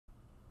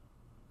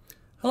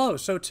Hello,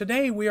 so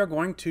today we are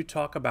going to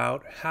talk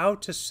about how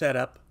to set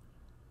up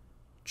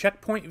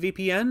Checkpoint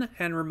VPN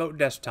and remote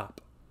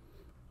desktop.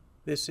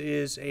 This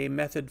is a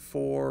method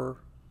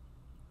for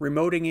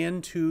remoting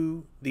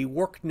into the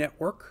work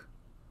network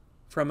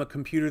from a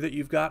computer that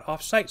you've got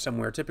off-site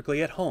somewhere,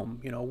 typically at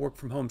home, work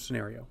from home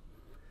scenario.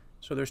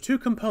 So there's two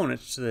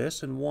components to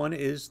this, and one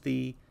is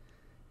the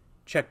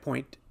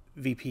Checkpoint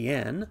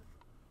VPN,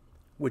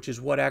 which is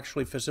what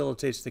actually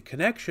facilitates the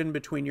connection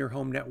between your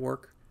home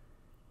network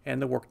and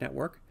the work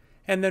network.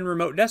 And then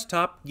remote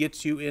desktop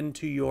gets you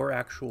into your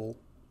actual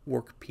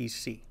work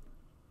PC.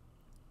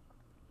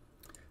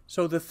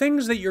 So the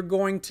things that you're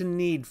going to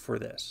need for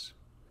this: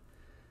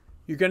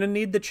 you're going to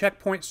need the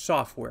Checkpoint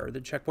software,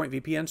 the Checkpoint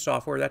VPN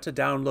software. That's a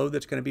download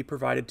that's going to be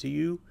provided to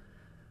you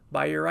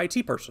by your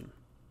IT person.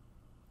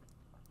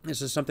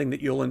 This is something that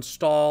you'll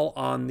install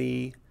on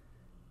the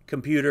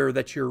computer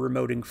that you're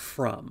remoting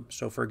from.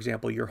 So for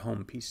example, your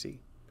home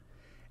PC.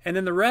 And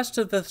then the rest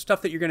of the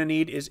stuff that you're going to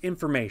need is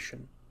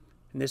information.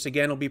 And this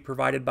again will be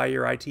provided by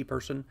your IT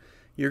person.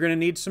 You're going to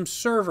need some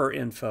server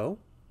info,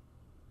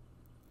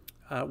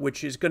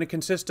 which is going to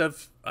consist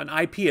of an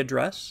IP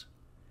address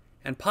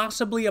and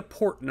possibly a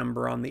port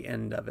number on the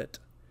end of it.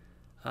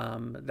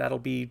 That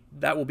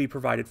will be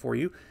provided for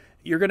you.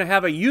 You're going to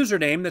have a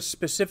username that's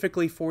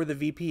specifically for the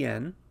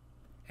VPN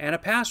and a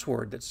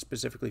password that's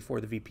specifically for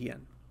the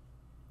VPN.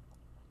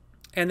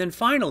 And then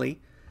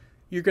finally,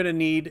 you're going to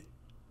need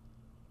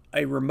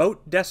a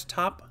remote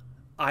desktop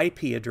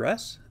IP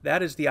address.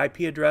 That is the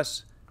IP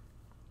address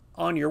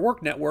on your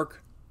work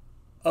network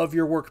of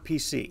your work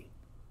PC.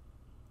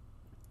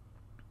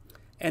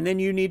 And then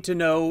you need to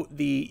know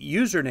the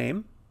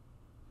username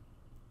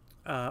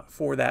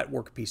for that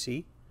work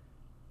PC.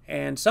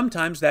 And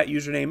sometimes that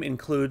username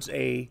includes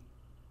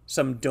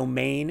some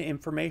domain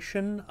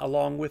information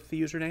along with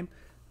the username.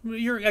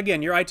 Your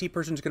IT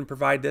person is going to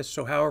provide this,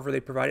 so however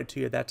they provide it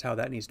to you, that's how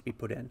that needs to be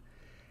put in.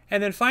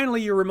 And then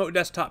finally, your remote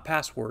desktop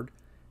password.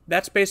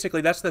 That's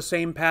the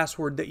same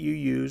password that you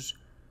use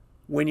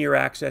when you're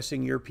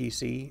accessing your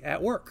PC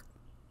at work.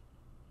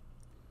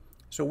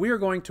 So we are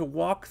going to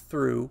walk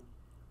through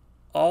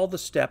all the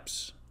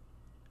steps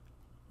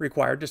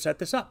required to set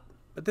this up.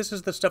 But this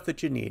is the stuff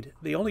that you need.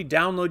 The only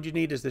download you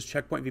need is this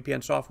Checkpoint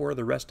VPN software.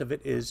 The rest of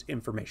it is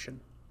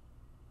information.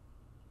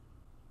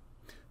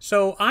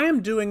 So I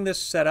am doing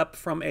this setup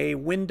from a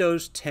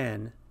Windows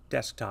 10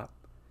 desktop.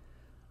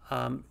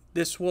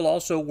 This will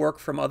also work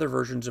from other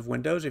versions of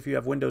Windows. If you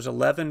have Windows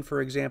 11,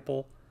 for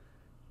example,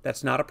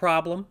 that's not a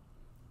problem.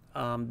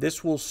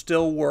 This will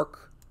still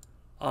work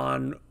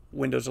on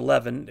Windows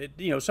 11.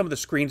 Some of the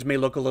screens may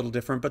look a little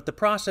different, but the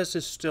process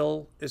is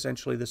still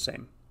essentially the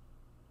same.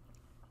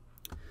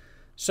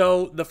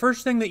 So the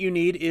first thing that you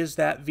need is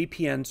that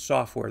VPN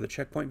software, the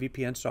Checkpoint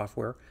VPN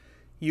software.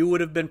 You would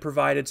have been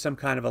provided some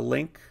kind of a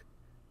link,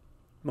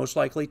 most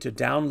likely, to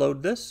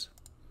download this.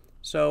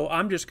 So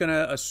I'm just going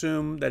to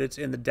assume that it's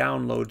in the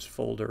downloads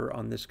folder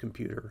on this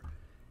computer.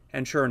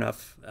 And sure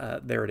enough,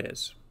 there it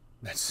is.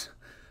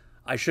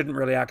 I shouldn't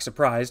really act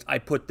surprised. I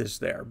put this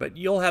there. But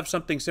you'll have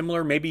something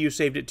similar. Maybe you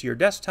saved it to your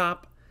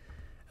desktop.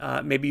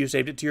 Maybe you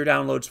saved it to your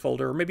downloads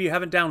folder. Or maybe you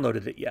haven't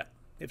downloaded it yet.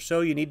 If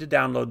so, you need to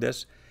download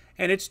this.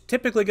 And it's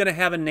typically going to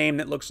have a name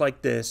that looks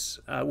like this,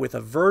 with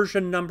a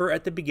version number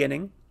at the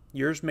beginning.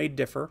 Yours may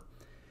differ.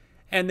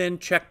 And then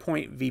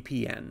Checkpoint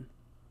VPN.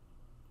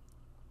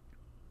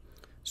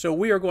 So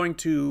we are going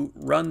to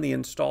run the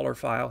installer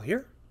file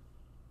here.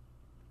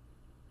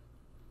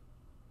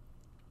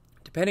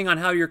 Depending on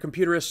how your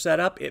computer is set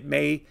up, it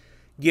may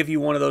give you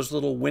one of those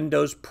little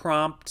Windows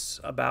prompts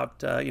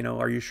about,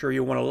 are you sure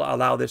you want to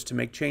allow this to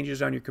make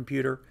changes on your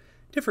computer?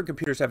 Different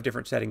computers have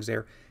different settings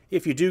there.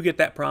 If you do get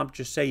that prompt,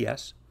 just say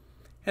yes.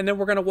 And then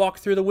we're going to walk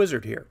through the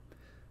wizard here.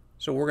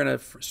 So we're going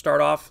to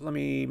start off, let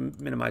me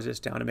minimize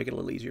this down to make it a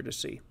little easier to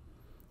see.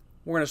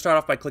 We're going to start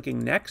off by clicking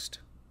Next.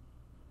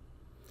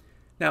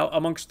 Now,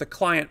 amongst the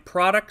client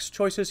products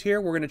choices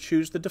here, we're going to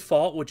choose the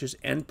default, which is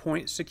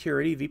Endpoint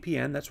Security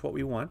VPN. That's what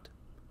we want.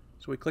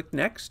 So we click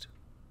Next.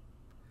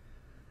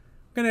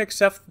 We're going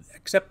to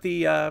accept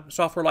the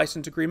software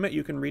license agreement.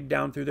 You can read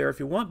down through there if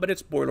you want, but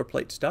it's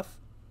boilerplate stuff.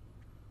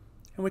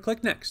 And we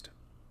click Next.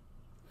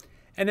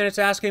 And then it's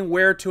asking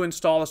where to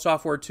install the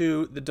software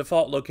to. The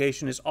default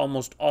location is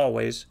almost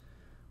always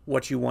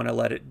what you want to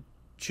let it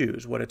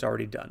choose, what it's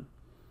already done.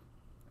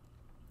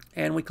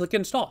 And we click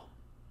Install.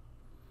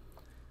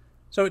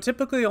 So it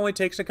typically only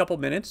takes a couple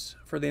minutes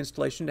for the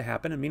installation to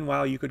happen, and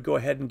meanwhile you could go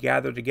ahead and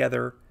gather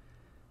together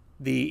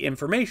the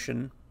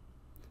information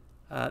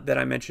that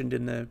I mentioned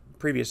in the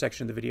previous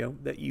section of the video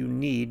that you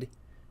need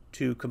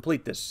to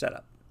complete this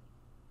setup.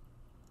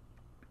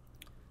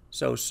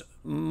 So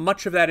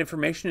much of that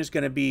information is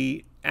going to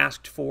be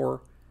asked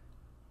for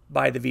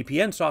by the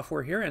VPN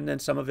software here, and then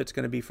some of it's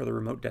going to be for the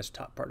remote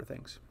desktop part of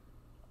things.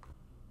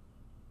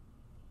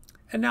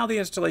 And now the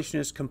installation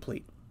is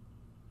complete.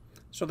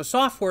 So the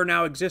software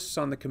now exists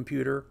on the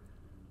computer,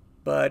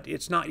 but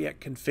it's not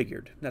yet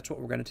configured. That's what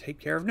we're going to take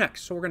care of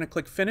next. So we're going to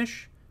click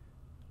Finish.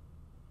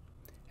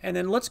 And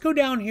then let's go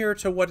down here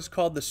to what is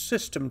called the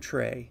system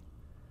tray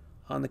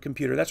on the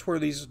computer. That's where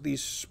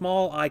these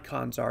small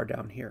icons are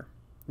down here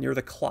near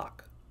the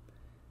clock.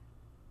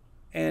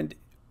 And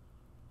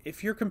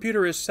if your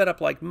computer is set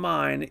up like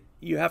mine,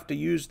 you have to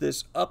use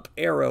this up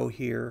arrow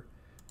here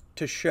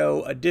to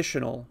show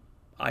additional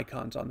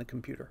icons on the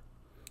computer.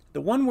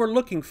 The one we're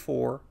looking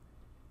for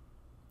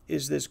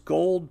is this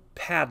gold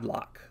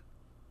padlock.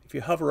 If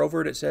you hover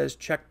over it, it says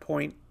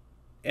Checkpoint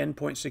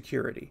Endpoint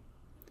Security.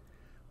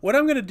 What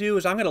I'm going to do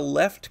is I'm going to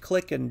left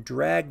click and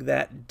drag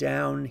that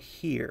down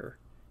here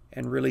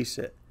and release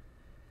it.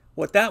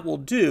 What that will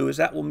do is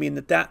that will mean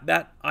that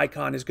that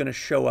icon is going to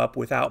show up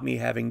without me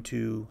having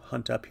to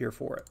hunt up here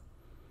for it.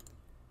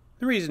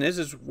 The reason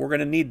is we're going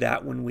to need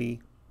that when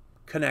we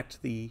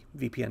connect the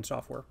VPN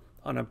software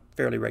on a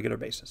fairly regular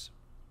basis.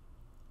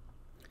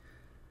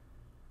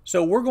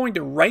 So we're going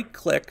to right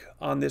click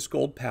on this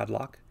gold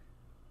padlock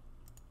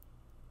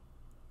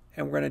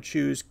and we're going to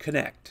choose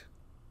Connect.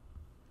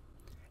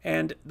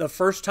 And the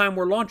first time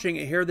we're launching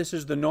it here, this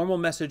is the normal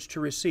message to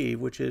receive,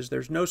 which is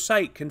there's no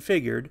site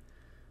configured.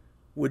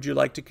 Would you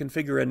like to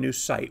configure a new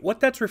site? What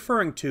that's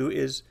referring to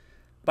is,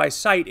 by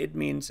site, it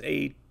means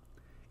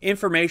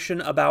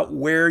information about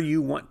where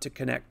you want to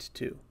connect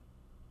to.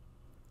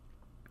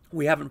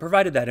 We haven't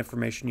provided that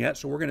information yet,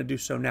 so we're going to do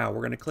so now. We're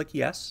going to click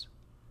Yes.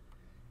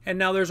 And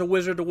now there's a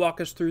wizard to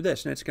walk us through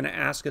this, and it's going to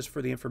ask us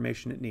for the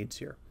information it needs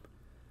here.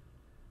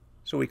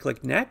 So we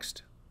click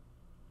Next.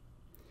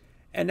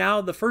 And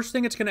now the first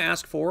thing it's going to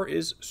ask for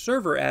is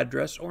server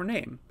address or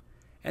name.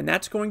 And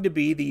that's going to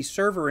be the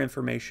server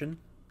information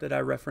that I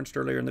referenced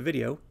earlier in the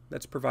video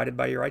that's provided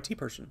by your IT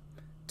person.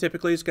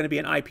 Typically it's going to be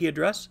an IP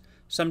address.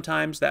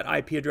 Sometimes that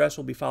IP address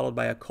will be followed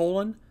by a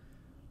colon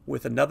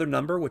with another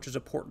number, which is a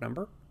port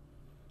number.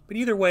 But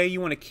either way,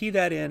 you want to key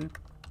that in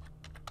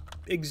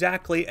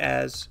exactly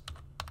as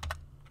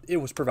it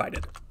was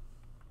provided.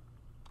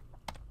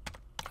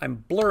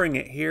 I'm blurring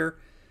it here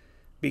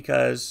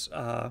because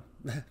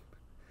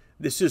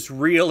this is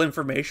real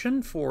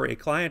information for a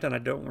client and I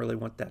don't really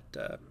want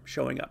that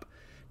showing up.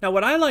 Now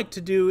what I like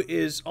to do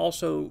is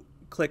also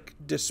click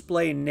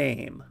Display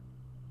Name.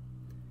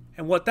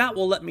 And what that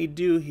will let me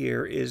do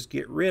here is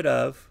get rid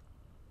of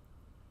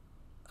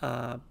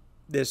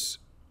this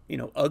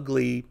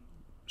ugly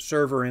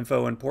server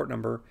info and port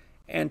number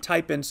and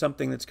type in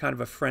something that's kind of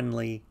a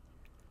friendly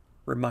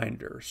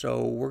reminder.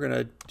 So we're going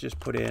to just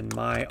put in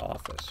my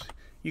office.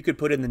 You could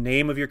put in the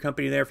name of your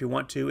company there if you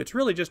want to. It's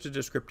really just a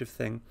descriptive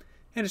thing.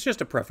 And it's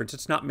just a preference.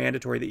 It's not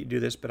mandatory that you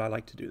do this, but I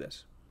like to do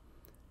this.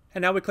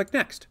 And now we click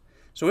Next.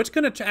 So it's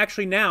going to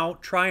actually now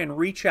try and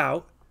reach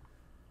out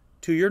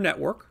to your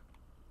network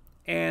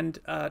and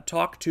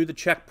talk to the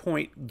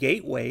Checkpoint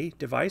gateway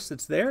device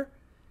that's there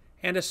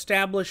and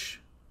establish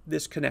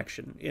this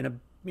connection in a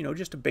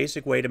just a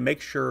basic way to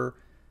make sure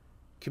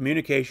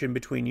communication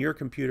between your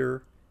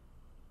computer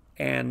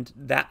and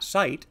that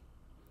site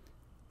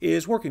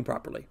is working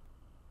properly.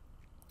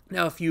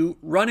 Now if you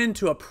run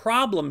into a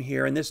problem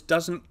here and this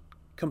doesn't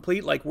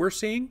complete like we're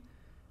seeing,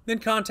 then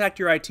contact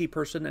your IT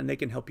person and they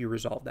can help you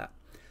resolve that.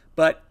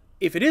 But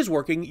if it is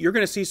working, you're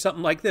going to see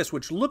something like this,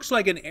 which looks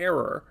like an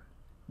error,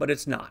 but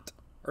it's not,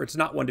 or it's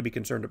not one to be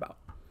concerned about.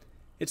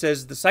 It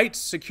says the site's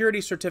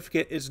security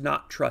certificate is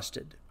not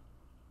trusted.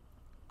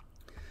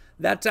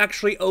 That's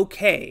actually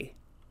okay.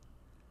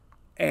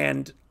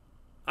 And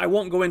I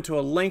won't go into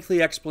a lengthy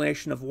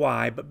explanation of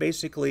why, but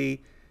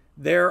basically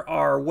there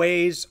are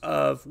ways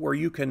of where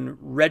you can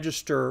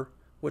register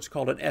what's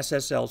called an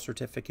SSL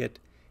certificate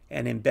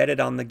and embed it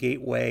on the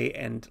gateway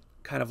and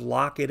kind of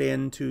lock it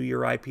into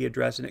your IP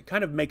address, and it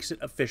kind of makes it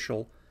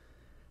official.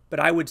 But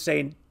I would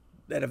say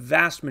that a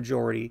vast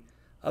majority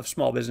of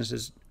small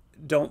businesses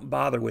don't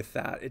bother with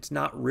that. It's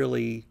not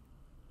really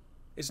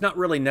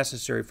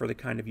necessary for the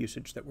kind of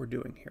usage that we're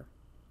doing here.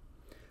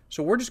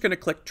 So we're just going to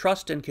click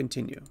Trust and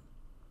Continue.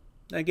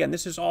 Again,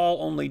 this is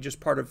all only just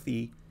part of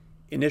the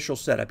initial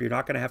setup. You're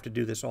not going to have to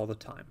do this all the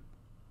time.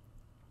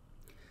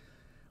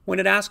 When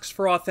it asks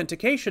for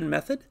authentication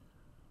method,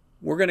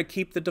 we're going to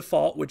keep the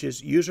default, which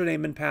is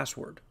username and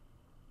password.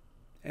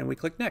 And we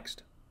click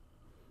Next.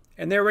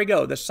 And there we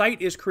go. The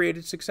site is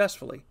created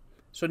successfully.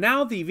 So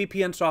now the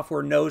VPN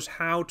software knows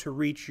how to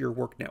reach your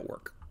work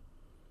network.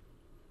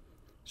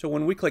 So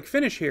when we click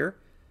Finish here,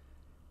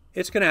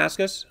 it's going to ask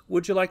us,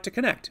 would you like to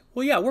connect?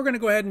 Well, yeah, we're going to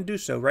go ahead and do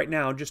so right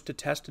now just to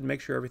test and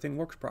make sure everything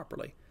works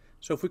properly.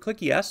 So if we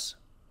click Yes,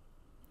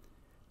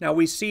 now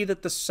we see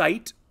that the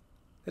site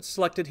that's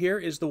selected here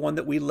is the one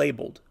that we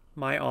labeled,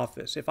 My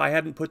Office. If I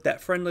hadn't put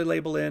that friendly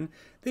label in,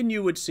 then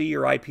you would see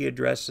your IP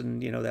address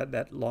and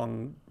that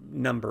long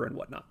number and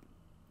whatnot.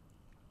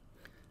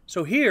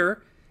 So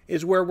here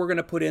is where we're going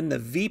to put in the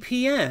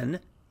VPN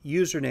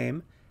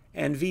username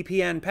and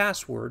VPN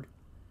password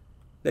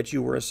that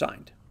you were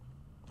assigned.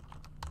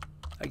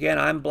 Again,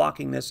 I'm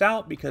blocking this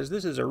out because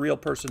this is a real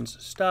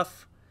person's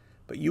stuff,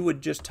 but you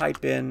would just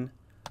type in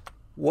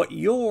what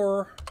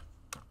your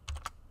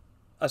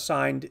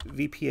assigned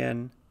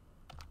VPN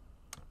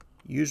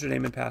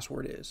username and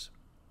password is.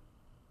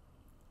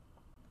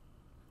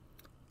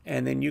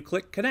 And then you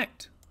click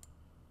Connect.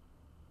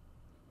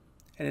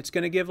 and it's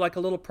going to give like a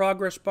little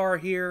progress bar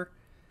here.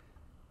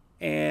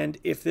 And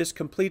if this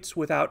completes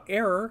without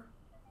error,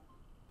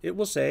 it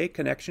will say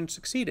connection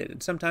succeeded.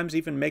 And sometimes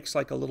even makes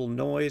like a little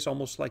noise,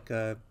 almost like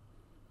a,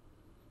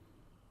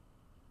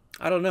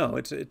 I don't know,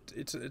 it's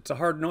a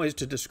hard noise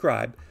to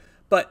describe.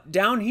 But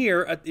down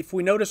here, if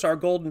we notice our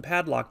golden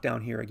padlock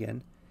down here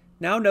again,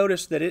 now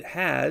notice that it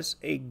has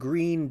a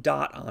green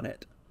dot on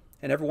it.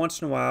 And every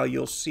once in a while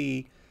you'll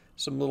see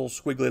some little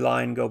squiggly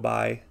line go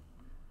by,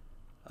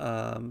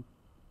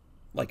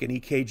 like an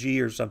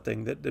EKG or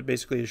something that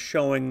basically is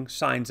showing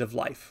signs of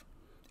life.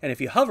 And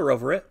if you hover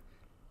over it,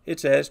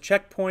 it says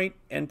checkpoint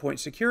endpoint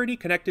security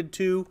connected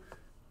to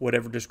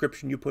whatever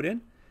description you put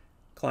in.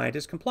 Client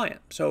is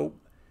compliant. So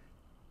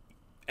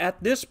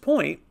at this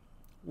point,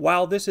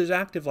 while this is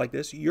active like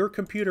this, your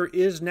computer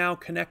is now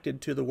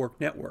connected to the work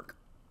network.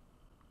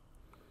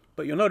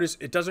 But you'll notice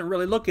it doesn't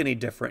really look any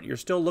different. You're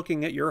still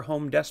looking at your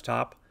home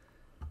desktop.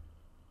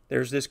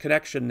 There's this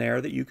connection there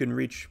that you can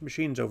reach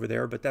machines over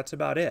there, but that's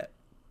about it.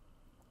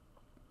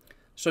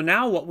 So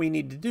now what we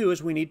need to do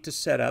is we need to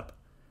set up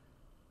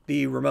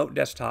the remote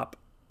desktop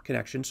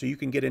connection so you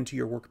can get into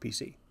your work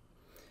PC.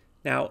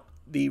 Now,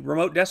 the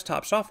remote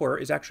desktop software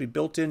is actually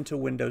built into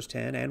Windows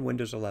 10 and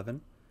Windows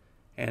 11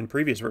 and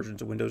previous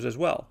versions of Windows as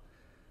well.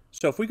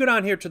 So if we go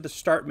down here to the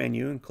Start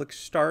menu and click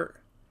Start,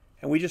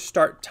 and we just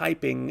start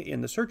typing in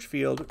the search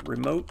field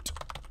remote,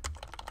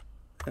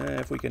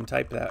 if we can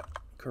type that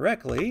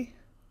correctly,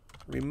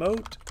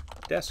 remote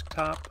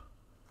desktop.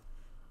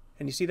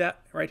 And you see that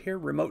right here,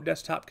 remote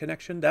desktop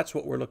connection? That's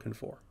what we're looking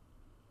for.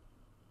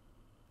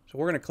 So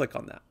we're going to click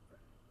on that.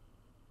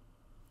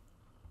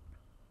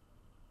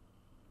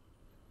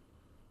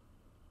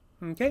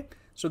 Okay,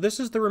 so this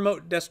is the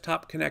remote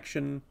desktop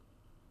connection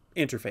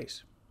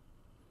interface.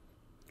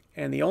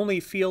 And the only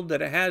field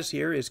that it has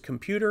here is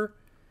computer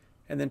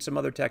and then some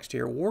other text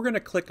here. We're going to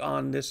click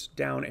on this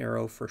down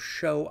arrow for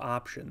show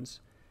options.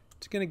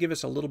 It's going to give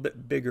us a little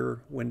bit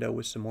bigger window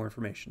with some more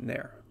information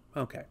there.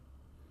 Okay.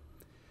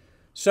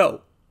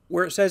 So,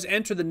 where it says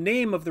enter the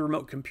name of the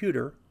remote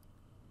computer,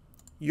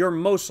 you're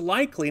most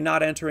likely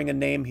not entering a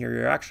name here.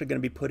 You're actually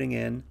going to be putting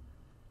in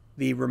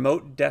the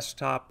remote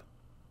desktop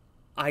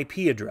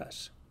IP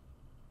address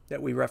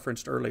that we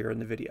referenced earlier in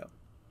the video.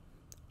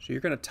 So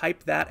you're going to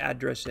type that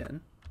address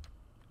in.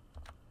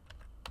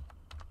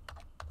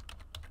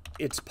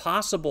 It's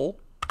possible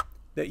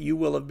that you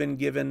will have been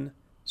given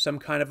some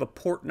kind of a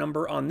port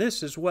number on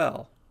this as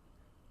well.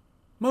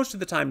 Most of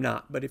the time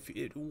not, but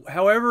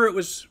however it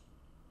was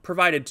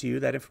provided to you,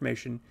 that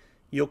information,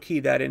 you'll key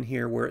that in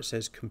here where it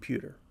says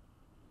computer.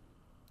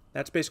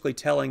 That's basically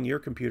telling your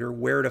computer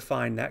where to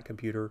find that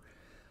computer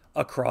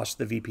across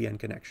the VPN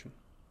connection.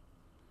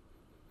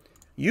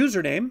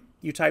 Username,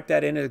 you type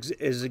that in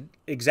is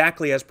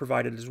exactly as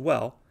provided as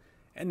well,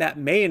 and that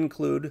may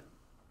include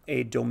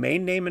a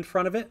domain name in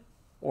front of it,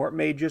 or it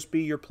may just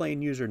be your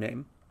plain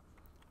username.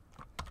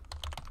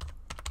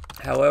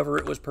 However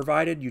it was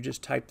provided, you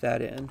just type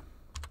that in.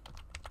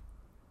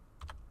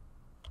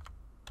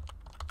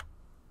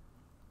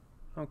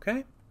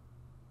 Okay.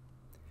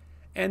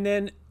 And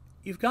then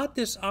you've got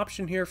this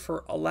option here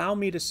for allow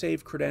me to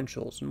save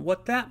credentials. And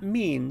what that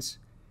means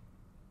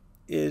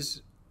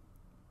is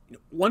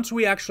once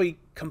we actually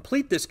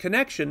complete this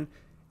connection,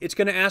 it's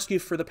going to ask you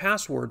for the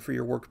password for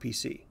your work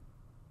PC.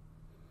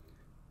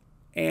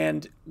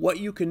 And what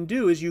you can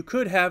do is you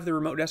could have the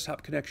remote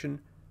desktop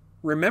connection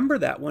remember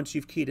that once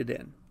you've keyed it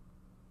in.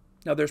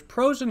 Now there's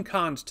pros and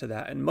cons to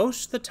that, and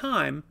most of the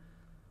time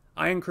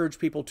I encourage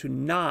people to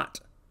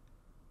not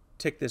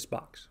tick this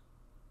box.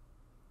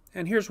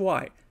 And here's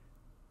why.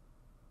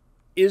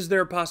 Is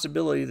there a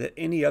possibility that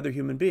any other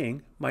human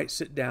being might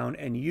sit down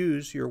and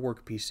use your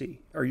work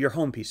PC, or your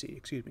home PC,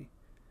 excuse me?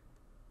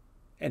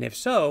 And if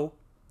so,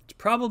 it's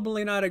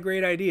probably not a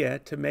great idea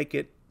to make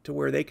it to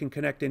where they can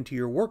connect into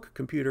your work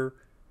computer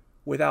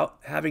without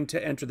having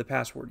to enter the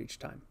password each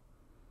time.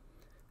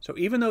 So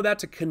even though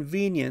that's a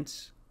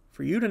convenience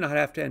for you to not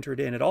have to enter it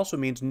in, it also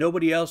means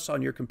nobody else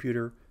on your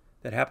computer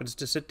that happens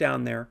to sit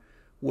down there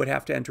would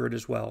have to enter it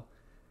as well.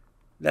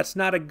 That's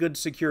not a good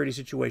security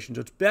situation,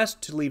 so it's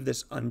best to leave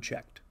this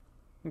unchecked.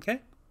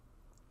 Okay?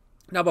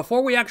 Now,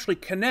 before we actually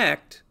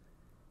connect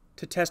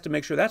to test to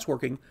make sure that's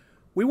working,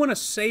 we want to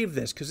save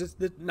this because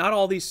not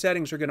all these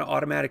settings are going to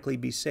automatically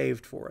be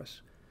saved for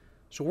us.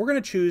 So we're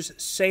going to choose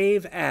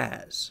Save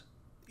As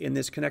in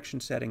this connection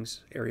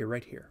settings area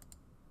right here.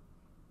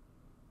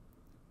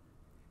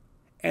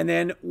 And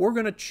then we're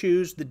going to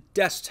choose the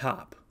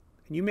desktop.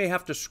 And you may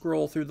have to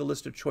scroll through the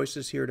list of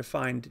choices here to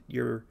find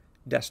your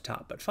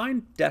desktop, but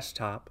find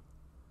desktop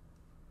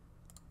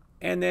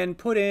and then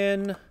put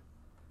in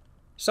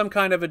some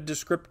kind of a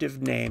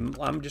descriptive name.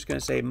 I'm just going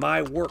to say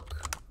my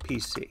work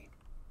PC.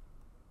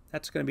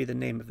 That's going to be the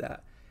name of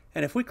that.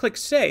 And if we click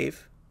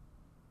save,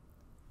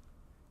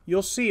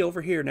 you'll see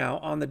over here now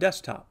on the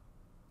desktop.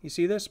 You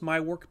see this, my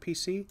work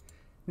PC?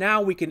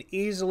 Now we can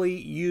easily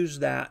use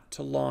that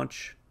to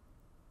launch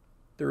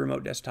the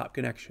remote desktop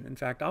connection. In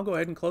fact, I'll go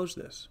ahead and close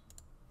this.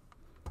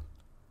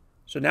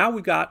 So now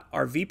we've got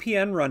our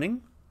VPN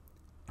running,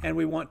 and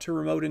we want to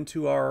remote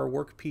into our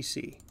work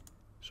PC.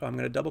 So I'm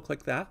going to double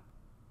click that.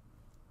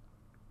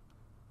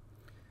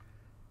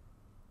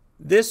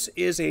 This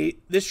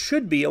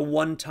should be a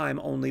one-time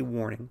only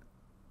warning.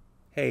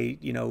 Hey,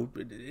 you know,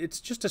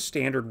 it's just a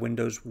standard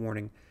Windows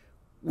warning.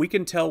 We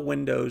can tell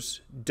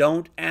Windows,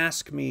 don't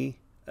ask me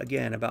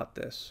again about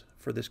this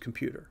for this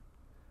computer.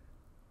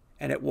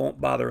 And it won't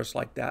bother us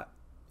like that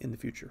in the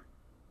future.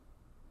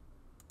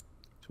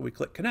 So we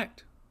click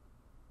connect.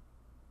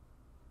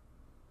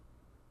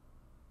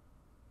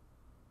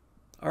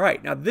 All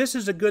right, now this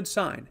is a good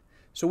sign.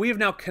 So we have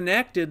now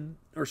connected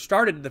or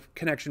started the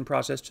connection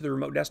process to the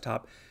remote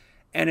desktop,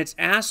 and it's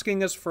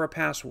asking us for a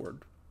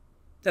password.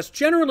 That's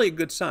generally a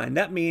good sign.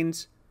 That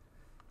means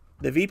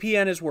the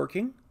VPN is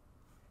working,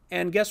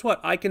 and guess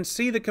what? I can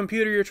see the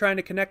computer you're trying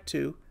to connect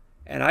to,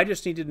 and I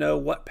just need to know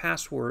what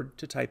password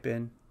to type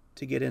in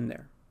to get in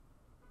there.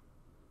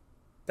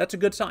 That's a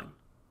good sign.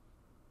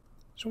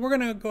 So we're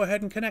going to go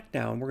ahead and connect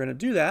now, and we're going to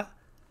do that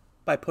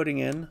by putting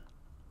in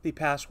the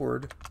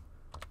password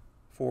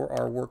for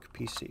our work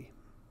PC.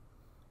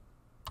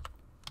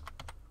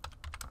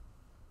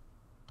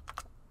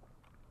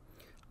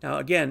 Now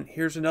again,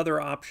 here's another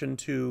option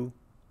to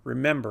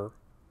remember.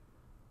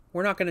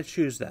 We're not going to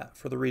choose that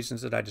for the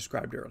reasons that I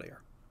described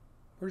earlier.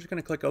 We're just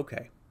going to click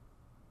OK.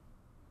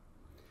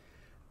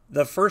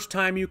 The first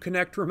time you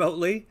connect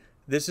remotely,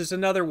 this is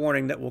another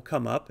warning that will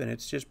come up, and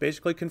it's just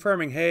basically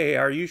confirming, hey,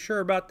 are you sure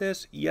about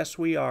this? Yes,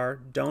 we are.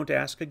 Don't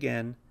ask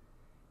again,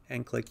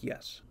 and click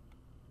yes.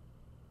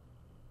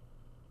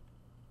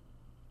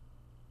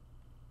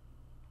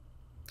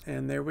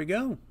 And there we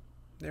go.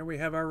 There we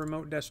have our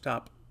remote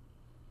desktop.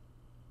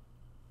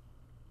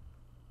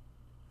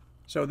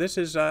 So this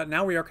is,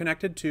 now we are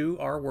connected to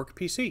our work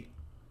PC.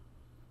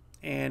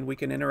 And we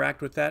can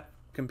interact with that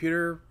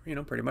computer, you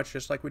know, pretty much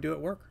just like we do at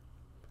work.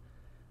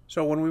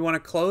 So when we want to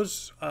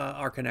close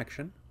our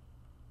connection,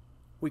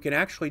 we can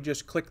actually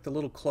just click the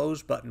little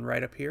close button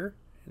right up here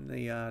in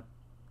the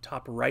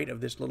top right of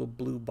this little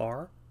blue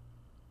bar.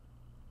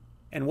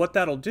 And what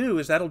that'll do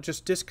is that'll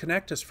just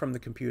disconnect us from the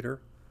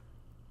computer.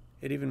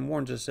 It even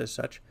warns us as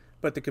such.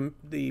 But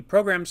the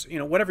programs, you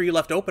know, whatever you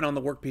left open on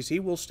the work PC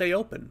will stay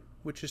open,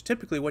 which is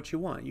typically what you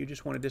want. You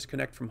just want to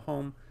disconnect from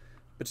home,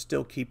 but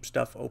still keep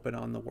stuff open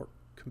on the work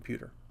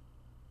computer.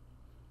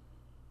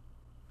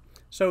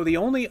 So the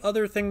only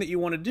other thing that you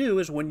want to do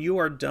is when you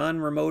are done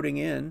remoting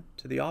in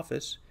to the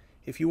office,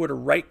 if you were to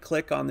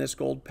right-click on this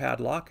gold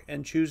padlock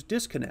and choose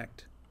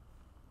disconnect,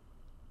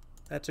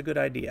 that's a good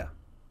idea.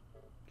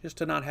 Just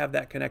to not have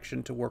that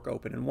connection to work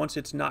open. And once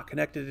it's not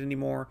connected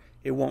anymore,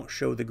 it won't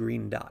show the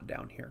green dot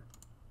down here.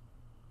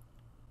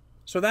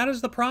 So that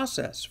is the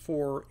process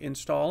for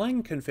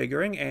installing,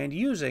 configuring, and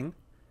using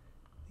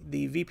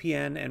the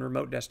VPN and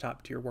remote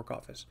desktop to your work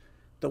office.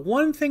 The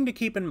one thing to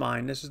keep in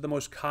mind, this is the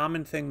most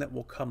common thing that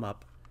will come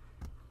up,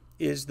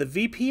 is the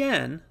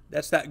VPN,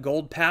 that's that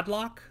gold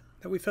padlock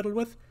that we fiddled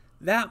with,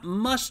 that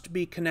must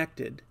be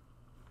connected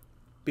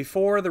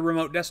before the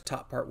remote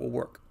desktop part will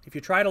work. If you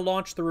try to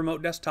launch the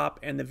remote desktop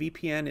and the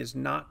VPN is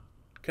not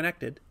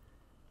connected,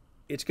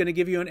 it's going to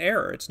give you an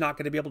error. It's not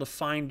going to be able to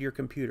find your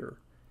computer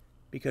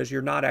because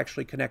you're not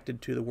actually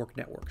connected to the work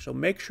network. So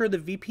make sure the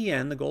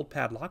VPN, the gold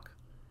padlock,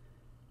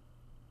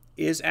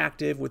 is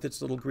active with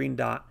its little green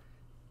dot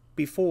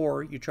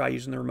before you try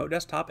using the remote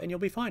desktop, and you'll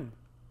be fine.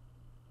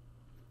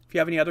 If you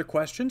have any other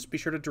questions, be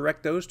sure to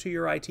direct those to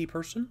your IT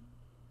person,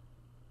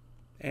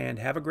 and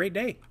have a great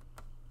day.